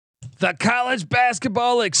The college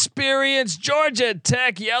basketball experience, Georgia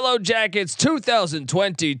Tech Yellow Jackets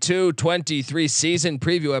 2022-23 season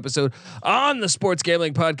preview episode on the Sports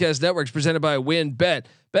Gambling Podcast Network is presented by WynnBET.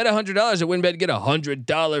 Bet $100 at WynnBET, get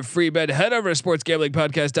 $100 free bet. Head over to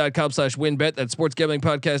sportsgamblingpodcast.com/WynnBET. That's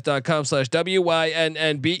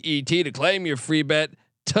sportsgamblingpodcast.com/WYNNBET to claim your free bet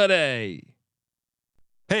today.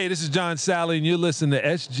 Hey, this is John Sally, and you're listening to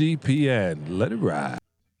SGPN. Let it ride.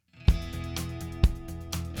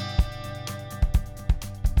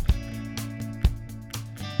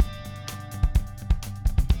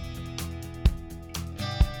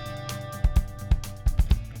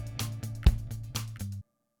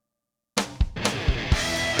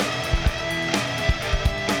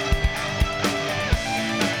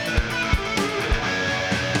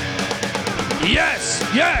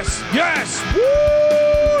 Yes. Woo!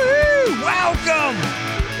 Welcome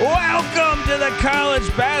to the college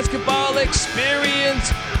basketball experience.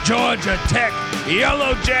 Georgia Tech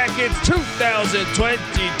Yellow Jackets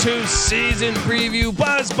 2022 season preview.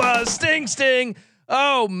 Buzz, sting.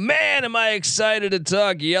 Oh man, am I excited to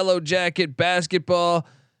talk Yellow Jacket basketball.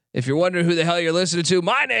 If you're wondering who the hell you're listening to,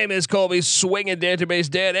 my name is Colby Swinging Database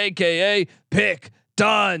Dan, aka Pick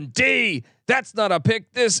Dundee. That's not a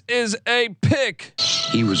pick. This is a pick.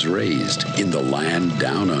 He was raised in the land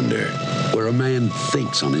down under, where a man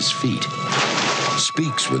thinks on his feet,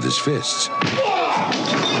 speaks with his fists,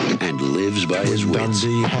 and lives by his wits.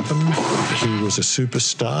 Dundee happened. He was a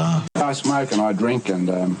superstar. I smoke and I drink and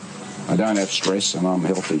I don't have stress and I'm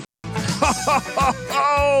healthy.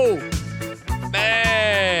 Oh,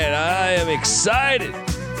 man, I am excited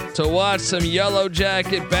to watch some Yellow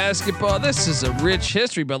Jacket basketball. This is a rich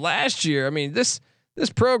history, but last year, I mean, this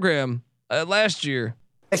program last year.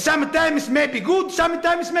 Sometimes it may be good,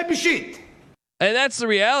 sometimes it may be shit. And that's the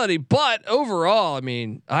reality. But overall, I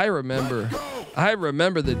mean, I remember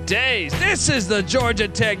the days. This is the Georgia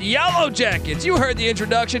Tech Yellow Jackets. You heard the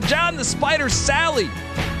introduction. John the Spider Sally.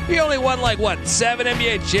 He only won 7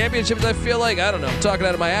 NBA championships, I feel like. I don't know. I'm talking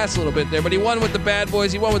out of my ass a little bit there. But he won with the Bad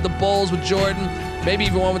Boys. He won with the Bulls with Jordan. Maybe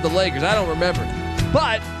even won with the Lakers. I don't remember.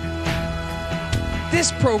 But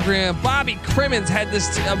this program, Bobby Crimmins had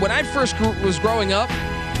this. When I first was growing up,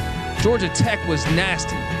 Georgia Tech was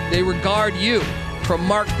nasty. They would guard you, from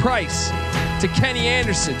Mark Price to Kenny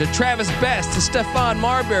Anderson to Travis Best to Stephon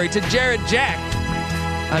Marbury to Jared Jack.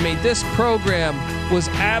 I mean, this program was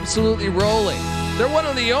absolutely rolling. They're one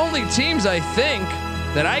of the only teams, I think,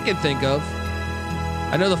 that I can think of.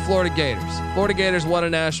 I know the Florida Gators. Florida Gators won a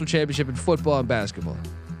national championship in football and basketball,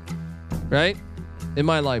 right? In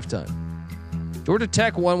my lifetime. Georgia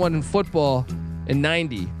Tech won one in football in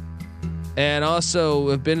 '90. And also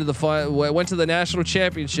have been to the went to the national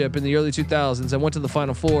championship in the early 2000s. I went to the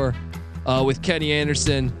Final Four with Kenny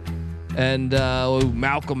Anderson and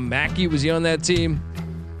Malcolm Mackey. Was he on that team?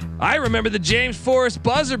 I remember the James Forrest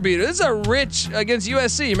buzzer beater. This is a rich against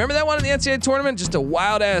USC. Remember that one in the NCAA tournament? Just a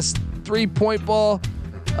wild ass 3-point ball.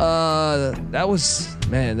 That was,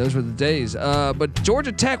 man, those were the days. But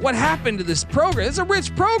Georgia Tech, what happened to this program? It's a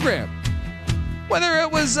rich program. Whether it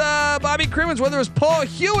was Bobby Crimmins, whether it was Paul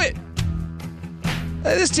Hewitt.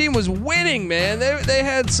 This team was winning, man. They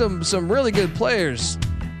had some really good players.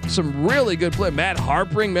 Matt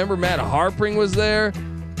Harpring, remember Matt Harpring was there.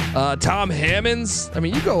 Tom Hammonds. I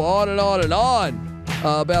mean, you go on and on and on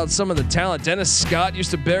about some of the talent. Dennis Scott used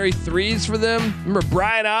to bury threes for them. Remember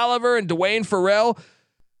Brian Oliver and Dwayne Farrell.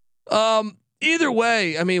 Either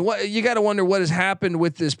way, I mean, you got to wonder what has happened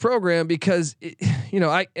with this program because,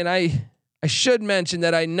 I should mention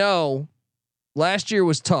that I know last year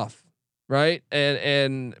was tough. Right.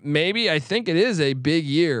 And maybe I think it is a big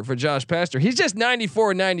year for Josh Pastner. He's just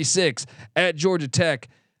 94-96 at Georgia Tech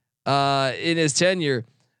in his tenure,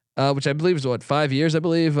 which I believe is 5 years, I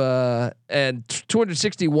believe, and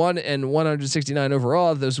 261 and 169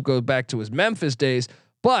 overall. Those go back to his Memphis days,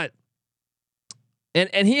 but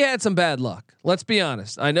and he had some bad luck. Let's be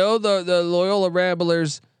honest. I know the Loyola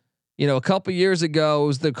Ramblers, a couple years ago,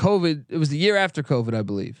 it was the year after COVID, I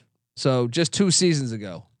believe. So just 2 seasons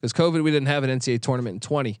ago. Because COVID, we didn't have an NCAA tournament in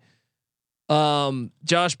 20.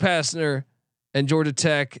 Josh Pastner and Georgia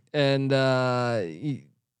Tech, and they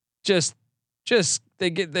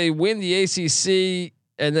win the ACC,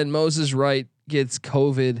 and then Moses Wright gets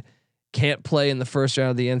COVID, can't play in the first round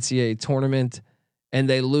of the NCAA tournament, and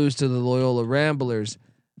they lose to the Loyola Ramblers.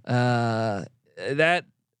 That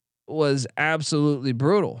was absolutely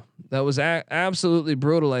brutal. That was absolutely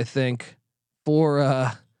brutal, I think,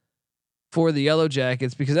 for the Yellow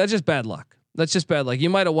Jackets, because that's just bad luck. You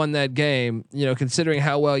might have won that game, considering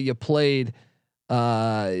how well you played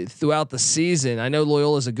throughout the season. I know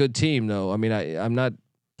Loyola is a good team, though. I mean, I'm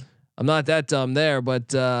I'm not that dumb there,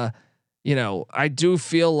 but I do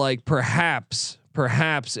feel like perhaps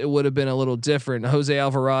it would have been a little different. Jose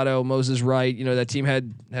Alvarado, Moses Wright, that team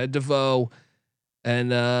had DeVoe,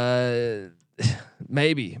 and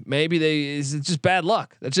maybe it's just bad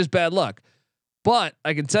luck. That's just bad luck. But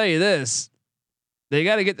I can tell you this: they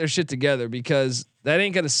got to get their shit together, because that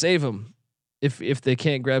ain't gonna save them if they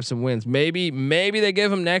can't grab some wins. Maybe they give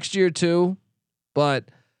them next year too, but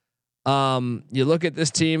you look at this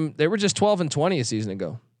team; they were just 12-20 a season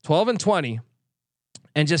ago, 12-20,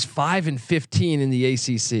 and just 5-15 in the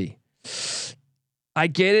ACC. I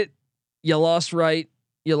get it. You lost Wright,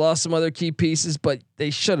 you lost some other key pieces, but they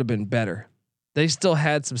should have been better. They still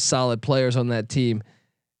had some solid players on that team,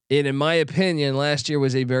 and in my opinion, last year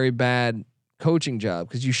was a very bad coaching job,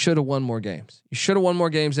 because you should have won more games. You should have won more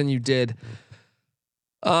games than you did.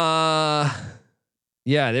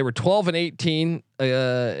 Yeah, they were 12-18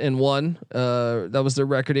 and 1. That was their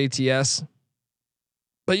record ATS.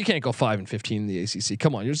 But you can't go 5-15 in the ACC.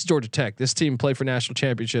 Come on, you're just Georgia Tech. This team played for national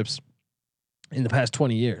championships in the past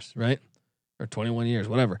 20 years, right? Or 21 years,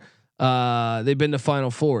 whatever. They've been to Final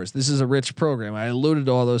Fours. This is a rich program. I alluded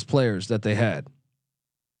to all those players that they had.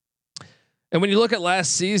 And when you look at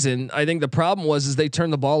last season, I think the problem is they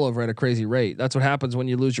turned the ball over at a crazy rate. That's what happens when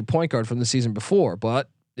you lose your point guard from the season before. But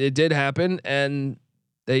it did happen, and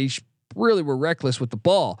they really were reckless with the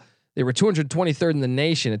ball. They were 223rd in the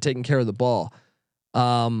nation at taking care of the ball.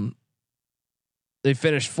 They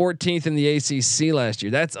finished 14th in the ACC last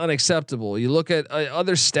year. That's unacceptable. You look at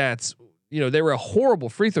other stats. They were a horrible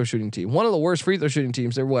free throw shooting team. One of the worst free throw shooting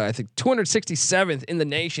teams. They were, I think, 267th in the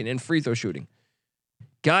nation in free throw shooting.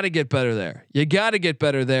 Got to get better there. You got to get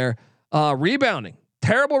better there. Rebounding,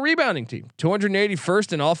 terrible rebounding team.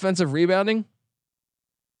 281st in offensive rebounding.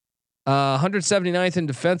 179th in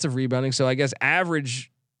defensive rebounding. So I guess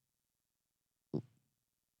average.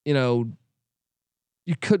 You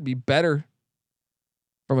could be better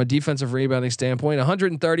from a defensive rebounding standpoint.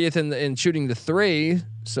 130th in shooting the three.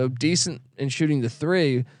 So decent in shooting the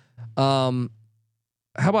three. How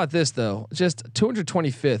about this though? Just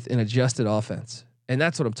 225th in adjusted offense. And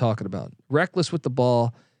that's what I'm talking about. Reckless with the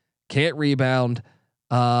ball, can't rebound.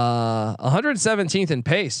 117th in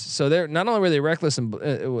pace. So they're not only were they reckless and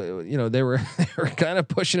they were kind of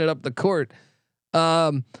pushing it up the court.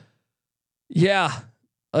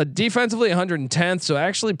 Defensively 110th. So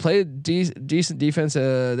actually played decent defense.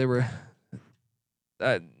 They were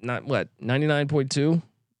 99.2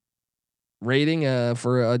 rating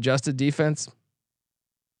for adjusted defense.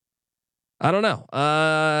 I don't know.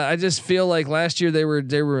 I just feel like last year they were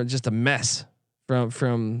just a mess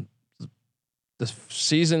from the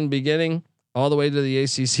season beginning all the way to the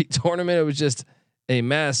ACC tournament. It was just a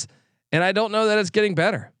mess, and I don't know that it's getting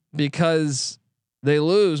better, because they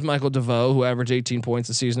lose Michael DeVoe, who averaged 18 points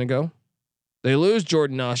a season ago. They lose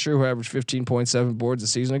Jordan Usher, who averaged 15.7 boards a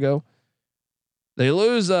season ago. They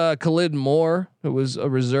lose Khalid Moore, who was a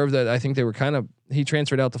reserve that I think they were he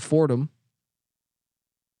transferred out to Fordham.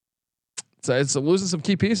 So it's losing some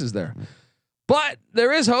key pieces there, but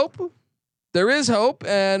there is hope. There is hope,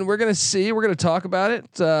 and we're gonna see. We're gonna talk about it,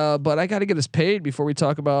 but I got to get us paid before we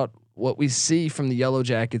talk about what we see from the Yellow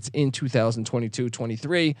Jackets in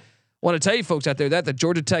 2022-23. Want to tell you folks out there that the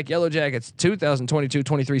Georgia Tech Yellow Jackets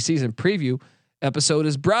 2022-23 season preview episode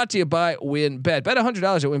is brought to you by WynnBET. Bet $100 at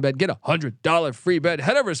WynnBET. Get $100 free bet.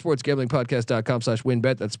 Head over to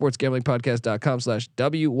sportsgamblingpodcast.com/WynnBET. That's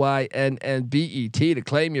sportsgamblingpodcast.com/WYNNBET to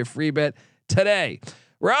claim your free bet today.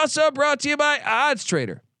 We're also brought to you by Odds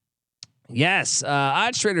Trader. Yes,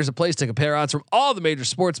 Odds Trader is a place to compare odds from all the major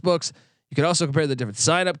sports books. You can also compare the different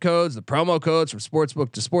sign-up codes, the promo codes from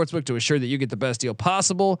sportsbook to sportsbook to ensure that you get the best deal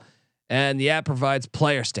possible. And the app provides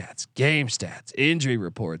player stats, game stats, injury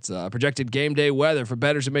reports, projected game day weather for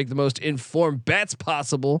bettors to make the most informed bets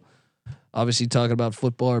possible. Obviously talking about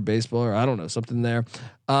football or baseball or I don't know, something there.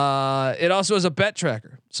 It also has a bet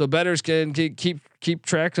tracker, so bettors can keep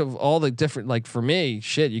track of all the different, like for me,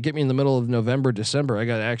 shit, you get me in the middle of November, December, I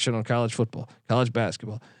got action on college football, college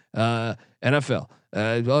basketball, NFL.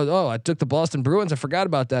 I took the Boston Bruins. I forgot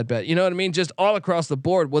about that bet. You know what I mean? Just all across the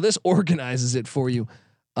board. Well, this organizes it for you,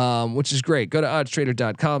 which is great. Go to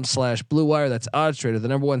oddstrader.com/Blue Wire. That's OddsTrader, the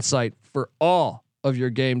 #1 site for all of your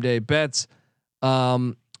game day bets.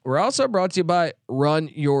 We're also brought to you by Run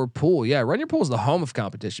Your Pool. Yeah, Run Your Pool is the home of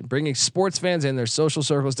competition, bringing sports fans and their social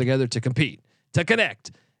circles together to compete, to connect,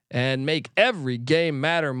 and make every game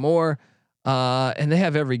matter more. And they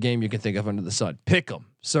have every game you can think of under the sun. Pick'em,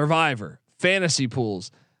 Survivor, fantasy pools.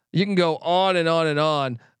 You can go on and on and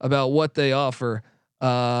on about what they offer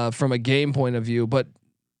from a game point of view. But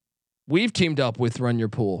we've teamed up with Run Your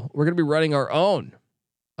Pool. We're going to be running our own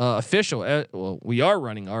we are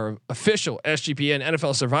running our official SGPN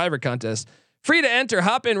NFL Survivor contest. Free to enter.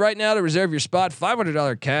 Hop in right now to reserve your spot.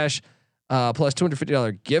 $500 cash plus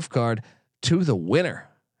 $250 gift card to the winner.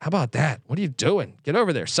 How about that? What are you doing? Get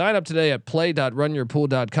over there. Sign up today at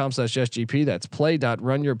play.runyourpool.com/SGP. That's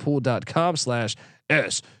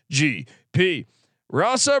play.runyourpool.com/SGP. We're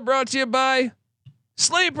also brought to you by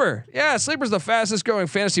Sleeper. Yeah, Sleeper's the fastest growing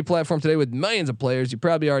fantasy platform today with millions of players. You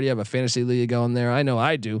probably already have a fantasy league going there. I know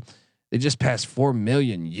I do. They just passed 4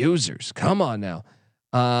 million users. Come on now.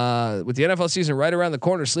 With the NFL season right around the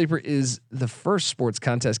corner, Sleeper is the first sports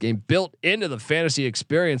contest game built into the fantasy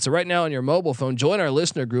experience. So right now on your mobile phone, join our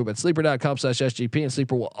listener group at sleeper.com/SGP, and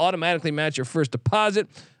Sleeper will automatically match your first deposit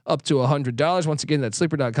up to $100. Once again, that's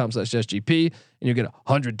sleeper.com/SGP, and you get a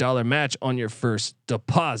 $100 match on your first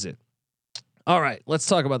deposit. All right, let's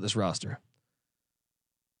talk about this roster.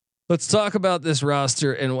 Let's talk about this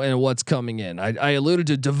roster and what's coming in. I alluded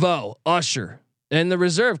to DeVoe, Usher, and the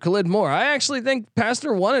reserve, Khalid Moore. I actually think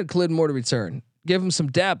Pastner wanted Khalid Moore to return, give him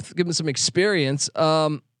some depth, give him some experience.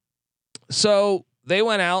 So they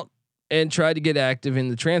went out and tried to get active in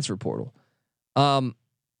the transfer portal. The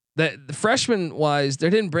freshman wise,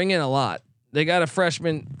 they didn't bring in a lot. They got a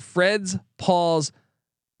freshman, Freds Pauls,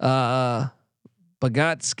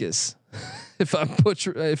 Bagatskis. If I'm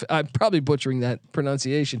probably butchering that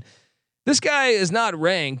pronunciation. This guy is not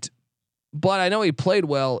ranked, but I know he played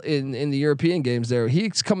well in the European games there.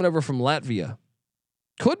 He's coming over from Latvia.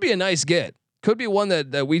 Could be a nice get. Could be one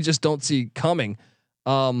that we just don't see coming.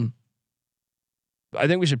 I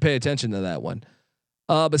think we should pay attention to that one.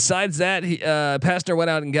 Besides that, Pastner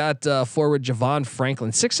went out and got forward Javon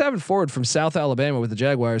Franklin, 6'7" forward from South Alabama with the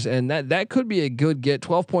Jaguars, and that could be a good get.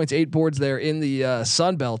 12 points, 8 boards there in the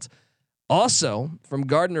Sun Belt. Also from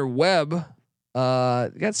Gardner Webb,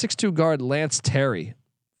 got 6'2" guard Lance Terry,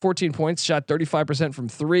 14 points, shot 35% from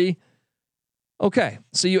 3. Okay,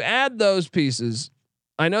 so you add those pieces.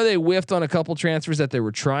 I know they whiffed on a couple transfers that they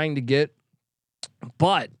were trying to get,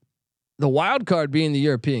 but the wild card being the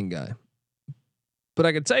European guy. But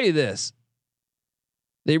I can tell you this: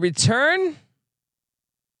 they return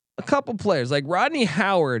a couple players like Rodney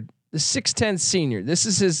Howard, the 6'10" senior. This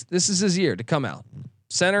is his year to come out.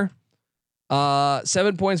 Center,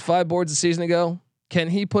 7 points, 5 boards a season ago. Can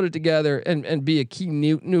he put it together and be a key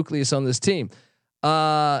nucleus on this team?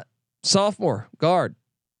 Sophomore guard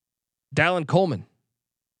Dallin Coleman,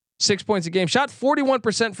 6 points a game, shot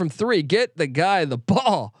 41% from 3. Get the guy the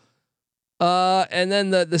ball. And then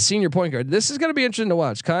the senior point guard. This is going to be interesting to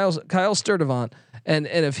watch. Kyle Sturdivant, and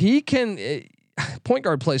if he can, point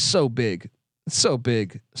guard plays so big,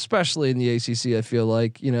 especially in the ACC. I feel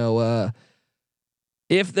like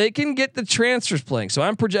if they can get the transfers playing. So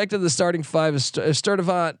I'm projected the starting 5 is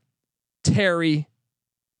Sturdivant, Terry,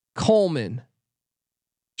 Coleman,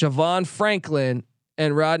 Javon Franklin,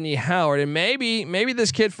 and Rodney Howard, and maybe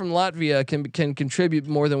this kid from Latvia can contribute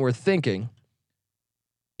more than we're thinking.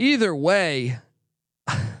 Either way,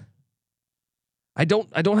 I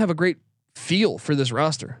don't have a great feel for this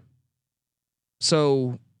roster.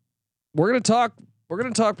 So we're gonna talk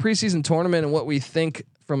preseason tournament and what we think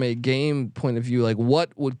from a game point of view, like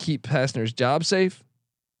what would keep Pastner's job safe,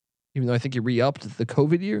 even though I think he re-upped the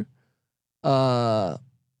COVID year.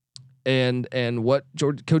 And what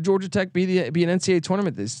could Georgia Tech be an NCAA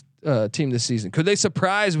tournament team this season? Could they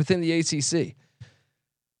surprise within the ACC?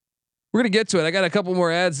 We're going to get to it. I got a couple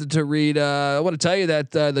more ads to read. I want to tell you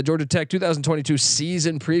that the Georgia Tech 2022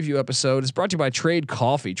 season preview episode is brought to you by Trade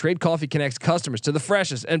Coffee. Trade Coffee connects customers to the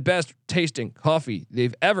freshest and best tasting coffee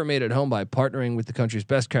they've ever made at home by partnering with the country's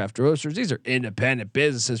best craft roasters. These are independent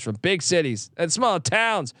businesses from big cities and small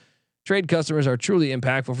towns. Trade customers are truly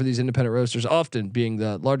impactful for these independent roasters, often being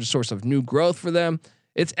the largest source of new growth for them.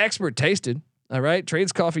 It's expert tasted. All right.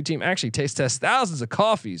 Trade's coffee team actually taste tests thousands of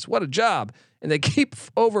coffees. What a job. And they keep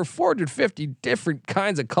over 450 different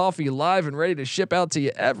kinds of coffee live and ready to ship out to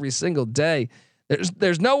you every single day.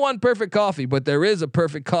 There's no one perfect coffee, but there is a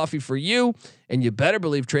perfect coffee for you. And you better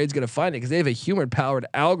believe Trade's going to find it because they have a human-powered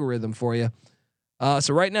algorithm for you.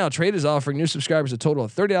 So right now, Trade is offering new subscribers a total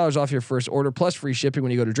of $30 off your first order plus free shipping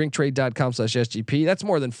when you go to drinktrade.com/SGP. That's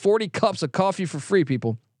more than 40 cups of coffee for free,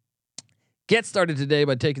 people. Get started today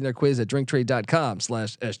by taking their quiz at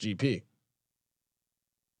drinktrade.com/SGP.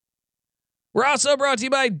 We're also brought to you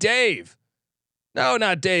by Dave. No,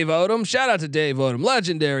 not Dave Odom. Shout out to Dave Odom,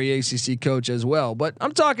 legendary ACC coach as well. But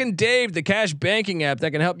I'm talking Dave, the cash banking app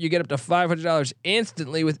that can help you get up to $500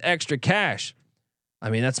 instantly with extra cash. I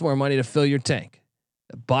mean, that's more money to fill your tank,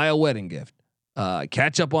 buy a wedding gift,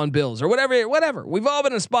 catch up on bills, or whatever. We've all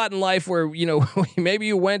been in a spot in life where maybe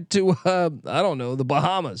you went to I don't know, the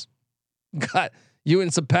Bahamas, You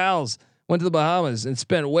and some pals went to the Bahamas and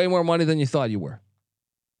spent way more money than you thought you were.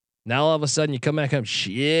 Now all of a sudden you come back home,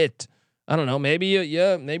 shit. I don't know. Maybe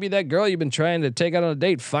maybe that girl you've been trying to take out on a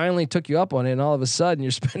date finally took you up on it, and all of a sudden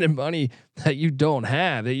you're spending money that you don't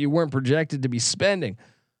have, that you weren't projected to be spending.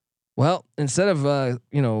 Well, instead of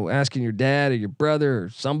asking your dad or your brother or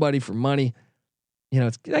somebody for money,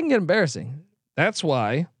 that can get embarrassing. That's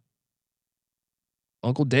why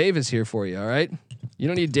Uncle Dave is here for you. All right, you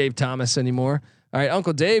don't need Dave Thomas anymore. All right,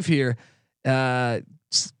 Uncle Dave here.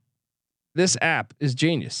 This app is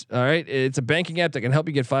genius. All right. It's a banking app that can help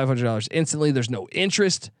you get $500 instantly. There's no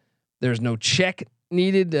interest. There's no check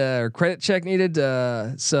needed or credit check needed.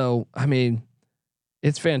 So, I mean,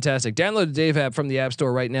 it's fantastic. Download the Dave app from the App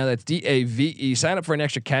Store right now. That's DAVE. Sign up for an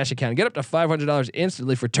extra cash account. Get up to $500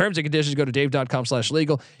 instantly. For terms and conditions, go to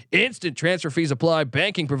dave.com/legal. Instant transfer fees apply.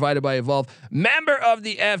 Banking provided by Evolve. Member of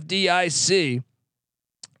the FDIC.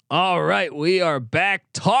 All right. We are back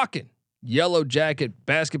talking Yellow Jacket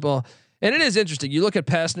basketball. And it is interesting. You look at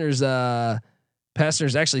Pastner's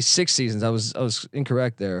actually 6 seasons. I was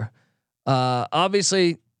incorrect there.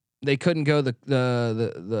 Obviously, they couldn't go the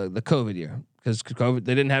COVID year because COVID.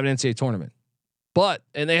 They didn't have an NCAA tournament,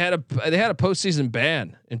 and they had a postseason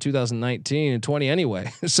ban in 2019 and 20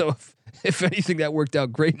 anyway. So if anything, that worked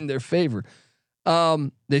out great in their favor.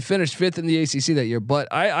 They finished 5th in the ACC that year, but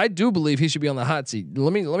I do believe he should be on the hot seat.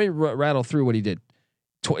 Let me rattle through what he did.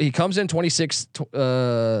 He comes in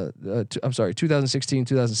 2016,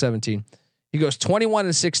 2017. He goes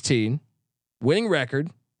 21-16, winning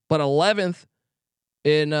record, but 11th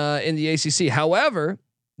in the ACC. However,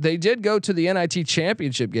 they did go to the NIT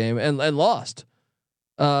championship game and lost.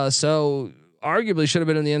 So arguably should have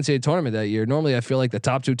been in the NCAA tournament that year. Normally, I feel like the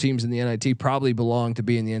top 2 teams in the NIT probably belong to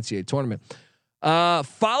be in the NCAA tournament.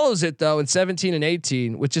 Follows it though in 17 and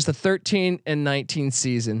 18, with just a 13 and 19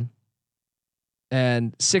 season.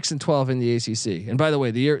 And 6 and 12 in the ACC. And by the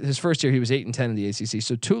way, his first year he was 8 and 10 in the ACC,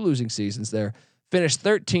 so 2 losing seasons there. Finished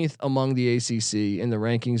 13th among the ACC in the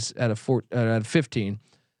rankings out of 15.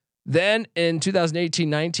 Then in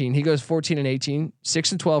 2018-19, he goes 14 and 18,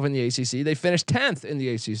 6 and 12 in the ACC. They finished 10th in the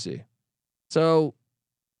ACC. So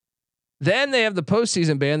then they have the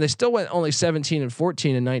postseason ban. They still went only 17 and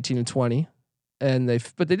 14 and 19 and 20,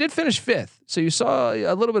 but they did finish 5th. So you saw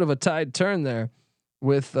a little bit of a tide turn there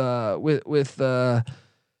with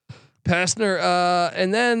Pastner,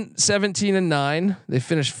 and then 17 and 9, they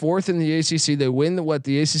finished 4th in the ACC. They win the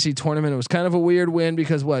ACC tournament. It was kind of a weird win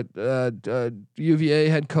because UVA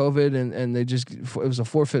had COVID and it was a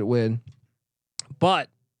forfeit win, and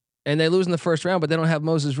they lose in the first round, but they don't have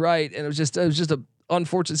Moses Wright, and it was just a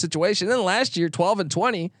unfortunate situation. And then last year, 12 and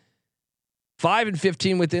 20, 5 and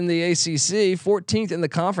 15 within the ACC, 14th in the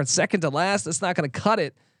conference, second to last. That's not going to cut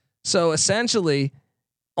it. So essentially,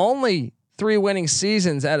 only 3 winning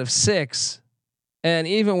seasons out of 6, and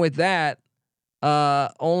even with that,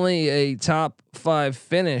 only a top 5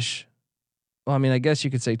 finish. Well, I mean, I guess you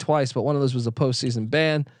could say twice, but one of those was a postseason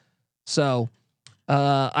ban. So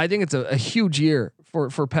I think it's a huge year for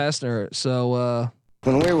Pastner. So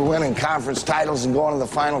when we were winning conference titles and going to the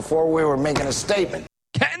Final Four, we were making a statement.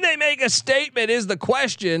 Can they make a statement? Is the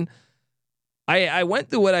question. I went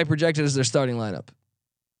through what I projected as their starting lineup.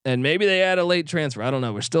 And maybe they add a late transfer. I don't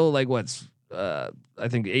know. We're still like I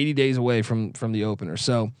think 80 days away from the opener.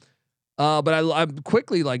 So, but I'm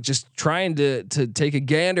quickly like just trying to take a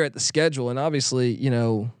gander at the schedule, and obviously,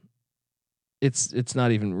 it's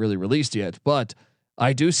not even really released yet. But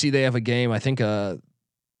I do see they have a game. I think so.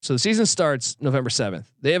 The season starts November 7th.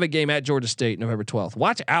 They have a game at Georgia State November 12th.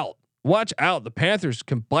 Watch out! The Panthers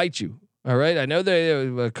can bite you. All right. I know they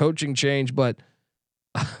have a coaching change, but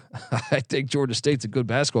I think Georgia State's a good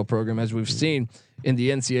basketball program, as we've seen in the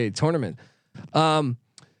NCAA tournament.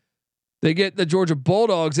 They get the Georgia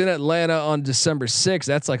Bulldogs in Atlanta on December 6th.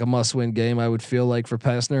 That's like a must-win game, I would feel like, for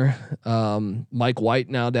Pastner. Mike White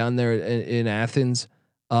now down there in Athens.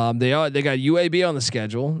 They got UAB on the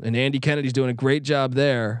schedule, and Andy Kennedy's doing a great job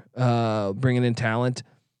there, bringing in talent.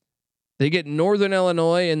 They get Northern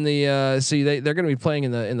Illinois in the they're going to be playing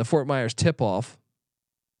in the Fort Myers tip-off.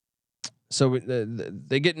 So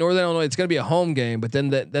they get Northern Illinois. It's going to be a home game, but then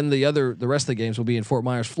the rest of the games will be in Fort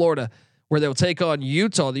Myers, Florida, where they'll take on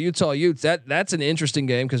Utah. The Utah Utes. That's an interesting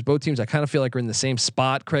game because both teams I kind of feel like are in the same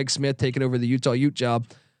spot. Craig Smith taking over the Utah Ute job,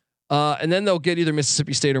 and then they'll get either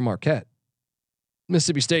Mississippi State or Marquette.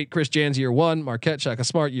 Mississippi State, Chris Jans year 1, Marquette, Shaka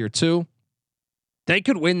Smart year 2. They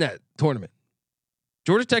could win that tournament.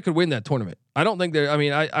 Georgia Tech could win that tournament. I don't think they're. I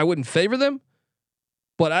mean, I wouldn't favor them,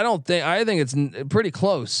 but I think it's pretty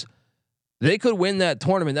close. They could win that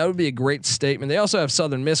tournament. That would be a great statement. They also have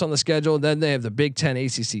Southern Miss on the schedule. Then they have the Big Ten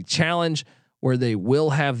ACC Challenge, where they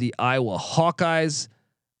will have the Iowa Hawkeyes,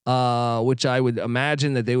 which I would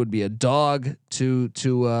imagine that they would be a dog to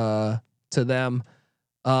them.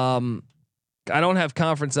 I don't have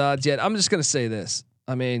conference odds yet. I'm just going to say this.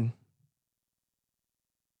 I mean,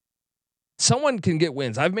 someone can get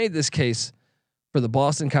wins. I've made this case for the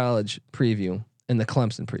Boston College preview and the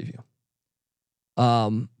Clemson preview.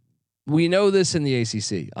 We know this in the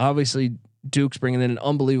ACC. Obviously, Duke's bringing in an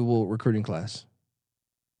unbelievable recruiting class.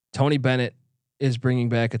 Tony Bennett is bringing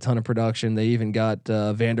back a ton of production. They even got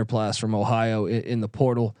Vanderplas from Ohio in the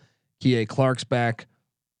portal. Kie Clark's back.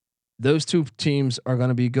 Those two teams are going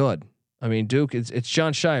to be good. I mean, Duke, it's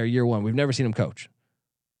John Shire year one. We've never seen him coach,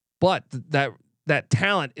 but that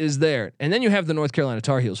talent is there. And then you have the North Carolina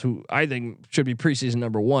Tar Heels, who I think should be preseason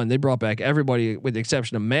number one. They brought back everybody with the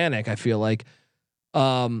exception of Manic, I feel like.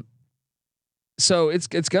 So it's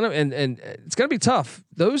gonna and it's gonna be tough.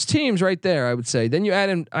 Those teams right there, I would say. Then you add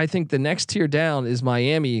in, I think the next tier down is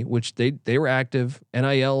Miami, which they were active.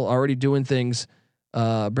 NIL already doing things,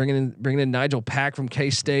 bringing in Nigel Pack from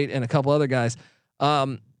K-State and a couple other guys.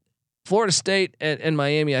 Florida State and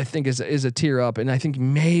Miami, I think is a tier up, and I think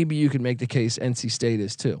maybe you could make the case NC State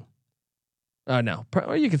is too. No,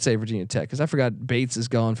 or you could say Virginia Tech because I forgot Bates is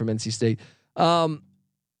gone from NC State.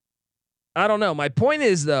 I don't know. My point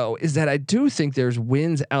is though, is that I do think there's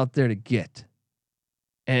wins out there to get.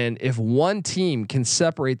 And if one team can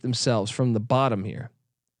separate themselves from the bottom here,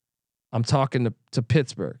 I'm talking to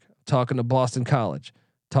Pittsburgh, talking to Boston College,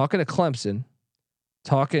 talking to Clemson,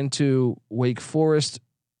 talking to Wake Forest,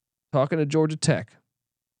 talking to Georgia Tech.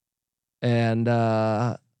 And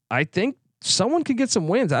I think someone could get some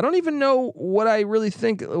wins. I don't even know what I really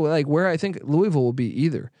think, like where I think Louisville will be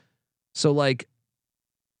either. So like,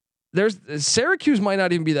 there's Syracuse might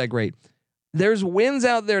not even be that great. There's wins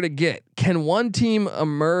out there to get. Can one team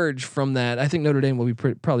emerge from that? I think Notre Dame will be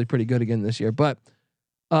probably pretty good again this year, but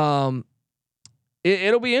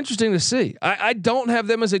it'll be interesting to see. I don't have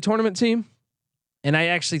them as a tournament team, and I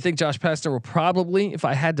actually think Josh Pastner will probably, if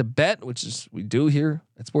I had to bet, which is we do here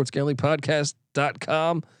at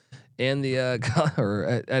sportsgamblingpodcast.com and the or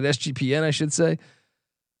at SGPN, I should say.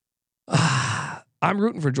 I'm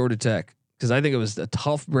rooting for Georgia Tech, because I think it was a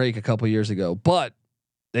tough break a couple years ago, but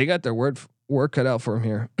they got their work cut out for him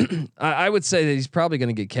here. I would say that he's probably going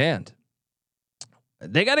to get canned.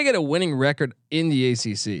 They got to get a winning record in the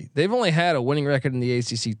ACC. They've only had a winning record in the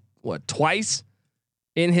ACC twice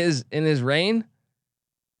in his reign.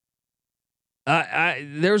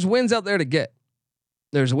 There's wins out there to get.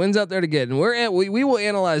 There's wins out there to get, and we will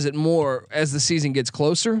analyze it more as the season gets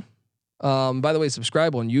closer. By the way,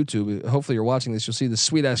 subscribe on YouTube. Hopefully you're watching this. You'll see the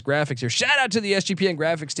sweet ass graphics here. Shout out to the SGPN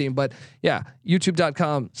graphics team. But yeah,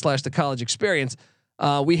 youtube.com/the college experience.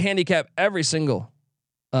 We handicap every single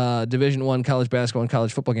Division I college basketball and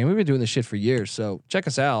college football game. We've been doing this shit for years. So check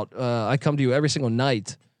us out. I come to you every single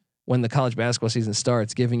night when the college basketball season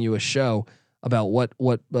starts, giving you a show about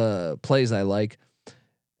what plays I like.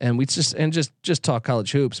 And we just talk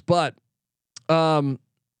college hoops. But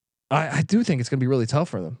I do think it's going to be really tough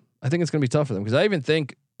for them. I think it's going to be tough for them because I even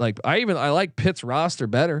think I like Pitt's roster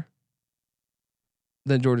better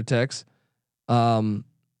than Georgia Tech's. I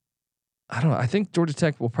don't know. I think Georgia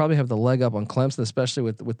Tech will probably have the leg up on Clemson, especially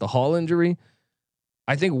with the Hall injury.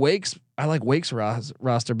 I think I like Wake's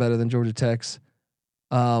roster better than Georgia Tech's.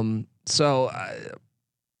 So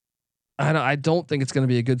I don't think it's going to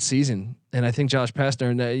be a good season. And I think Josh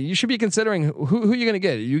Pastner, you should be considering who you're going to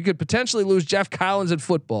get. You could potentially lose Jeff Collins at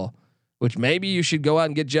football, which maybe you should go out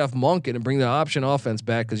and get Jeff Monken and bring the option offense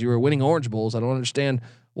back because you were winning Orange Bowls. I don't understand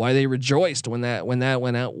why they rejoiced when that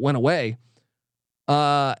went away.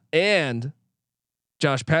 And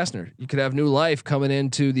Josh Pastner, you could have new life coming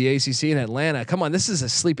into the ACC in Atlanta. Come on, this is a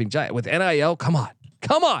sleeping giant with NIL. Come on.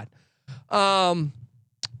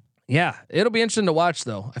 Yeah, it'll be interesting to watch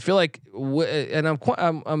though. I feel like, and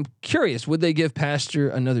I'm curious, would they give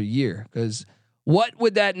Pastner another year? Because what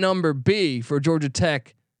would that number be for Georgia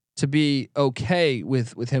Tech to be okay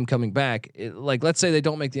with him coming back? Like, let's say they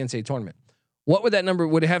don't make the NCAA tournament. What would that number,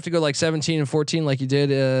 would it have to go like 17 and 14 like you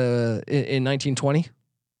did in 1920?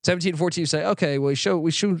 17 and 14, you say, okay, well,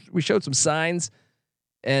 we showed some signs,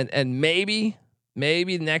 and maybe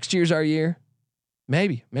next year's our year.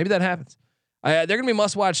 Maybe that happens. They're gonna be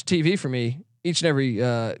must-watch TV for me each and every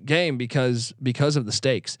game because of the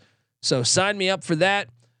stakes. So sign me up for that.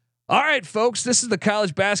 All right, folks, this is the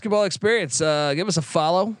college basketball experience. Give us a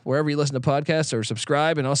follow wherever you listen to podcasts, or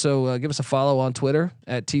subscribe, and also give us a follow on Twitter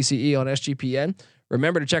at TCE on SGPN.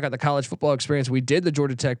 Remember to check out the college football experience. We did the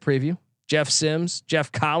Georgia Tech preview. Jeff Sims,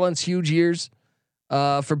 Jeff Collins, huge years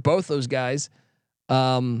for both those guys.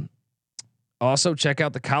 Also, check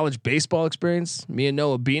out the College Baseball Experience. Me and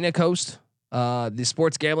Noah Beanick host the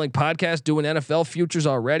Sports Gambling Podcast, doing NFL futures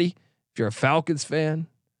already. If you're a Falcons fan,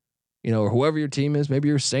 or whoever your team is, maybe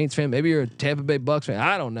you're a Saints fan, maybe you're a Tampa Bay Bucks fan.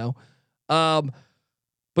 I don't know.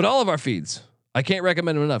 But all of our feeds, I can't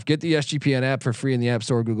recommend them enough. Get the SGPN app for free in the App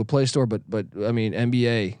Store, Google Play Store. But I mean,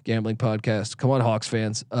 NBA Gambling Podcast. Come on, Hawks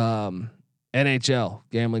fans. NHL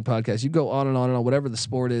Gambling Podcast. You go on and on and on. Whatever the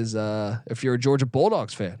sport is. If you're a Georgia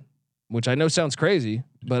Bulldogs fan, which I know sounds crazy,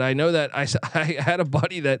 but I know that I had a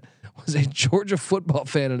buddy that was a Georgia football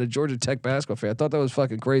fan and a Georgia Tech basketball fan. I thought that was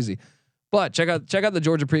fucking crazy. But check out the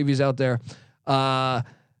Georgia previews out there,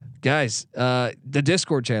 guys. The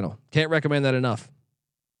Discord channel, can't recommend that enough.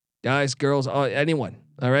 Guys, girls, anyone.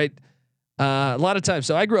 All right. A lot of times.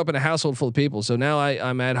 So I grew up in a household full of people. So now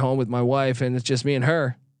I'm at home with my wife, and it's just me and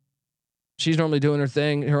her. She's normally doing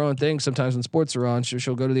her own thing. Sometimes when sports are on,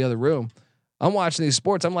 she'll go to the other room. I'm watching these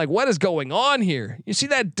sports. I'm like, what is going on here? You see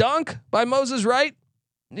that dunk by Moses Wright?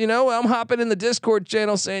 I'm hopping in the Discord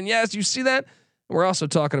channel saying, yes, you see that? We're also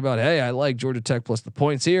talking about, hey, I like Georgia Tech plus the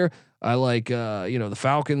points here. I like, the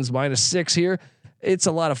Falcons -6 here. It's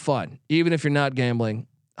a lot of fun. Even if you're not gambling,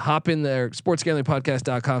 hop in there,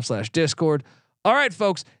 sportsgamblingpodcast.com/Discord. All right,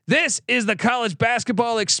 folks, this is the college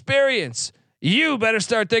basketball experience. You better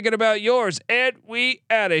start thinking about yours, and we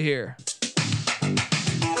out of here.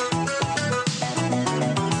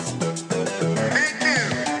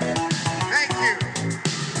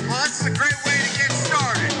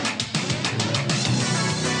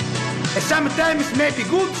 Sometimes it may be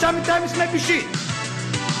good, sometimes it may be shit.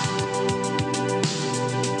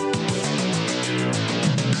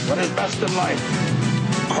 What is best in life?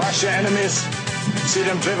 Crush your enemies, see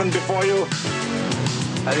them driven before you.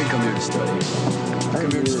 I didn't come here to study. I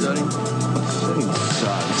come here to study. Studying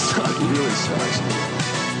sucks. It really sucks.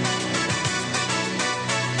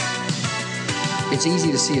 It's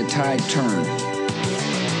easy to see a tide turn.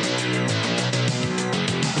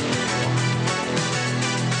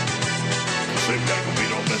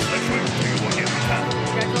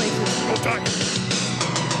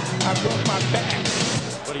 I broke my back.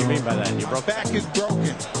 What do you mean by that? You broke? Back is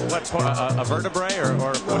broken. What? A vertebrae or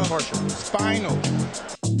what portion? Spinal.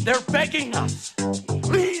 They're begging us.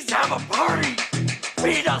 Please have a party.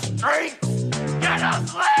 Feed us drinks. Get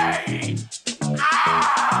us laid.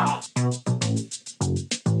 Ow!